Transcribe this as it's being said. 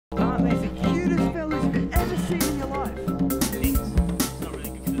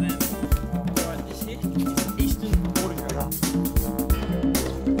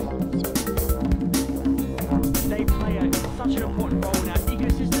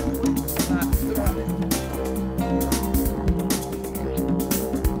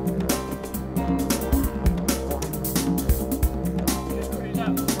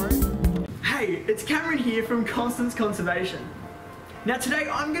from Constance Conservation. Now today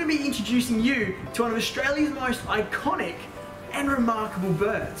I'm going to be introducing you to one of Australia's most iconic and remarkable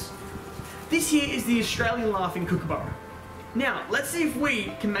birds. This here is the Australian laughing kookaburra. Now let's see if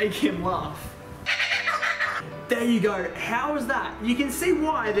we can make him laugh. There you go, how was that? You can see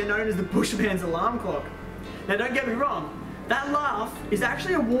why they're known as the Bushman's alarm clock. Now don't get me wrong, that laugh is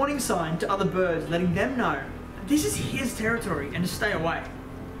actually a warning sign to other birds, letting them know that this is his territory and to stay away.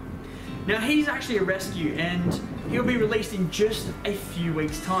 Now he's actually a rescue and he'll be released in just a few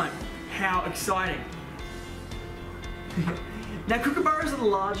weeks' time. How exciting. Now kookaburras are the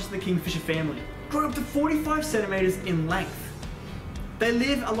largest of the kingfisher family, growing up to 45 centimeters in length. They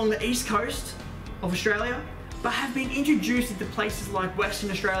live along the east coast of Australia, but have been introduced into places like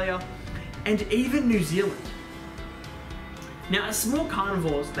Western Australia and even New Zealand. Now as small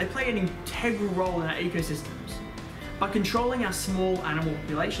carnivores, they play an integral role in our ecosystems by controlling our small animal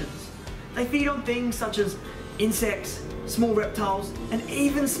populations. They feed on things such as insects, small reptiles, and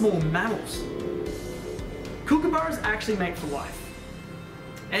even small mammals. Kookaburras actually mate for life,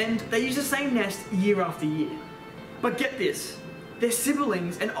 and they use the same nest year after year. But get this, their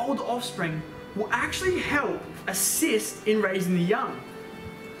siblings and older offspring will actually help assist in raising the young.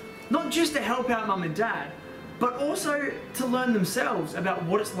 Not just to help out mum and dad, but also to learn themselves about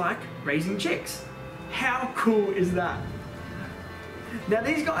what it's like raising chicks. How cool is that? Now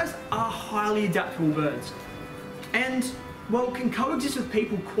these guys are highly adaptable birds and, well, can coexist with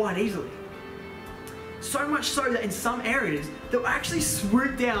people quite easily. So much so that in some areas, they'll actually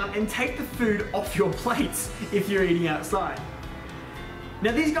swoop down and take the food off your plates if you're eating outside.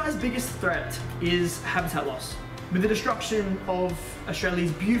 Now these guys' biggest threat is habitat loss, with the destruction of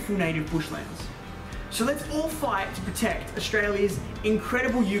Australia's beautiful native bushlands. So let's all fight to protect Australia's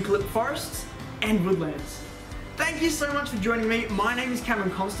incredible eucalypt forests and woodlands. Thank you so much for joining me. My name is Cameron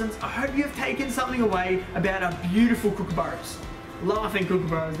Constance. I hope you have taken something away about our beautiful kookaburras. Laughing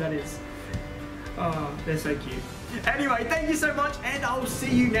kookaburras, that is. Oh, they're so cute. Anyway, thank you so much and I'll see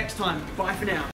you next time. Bye for now.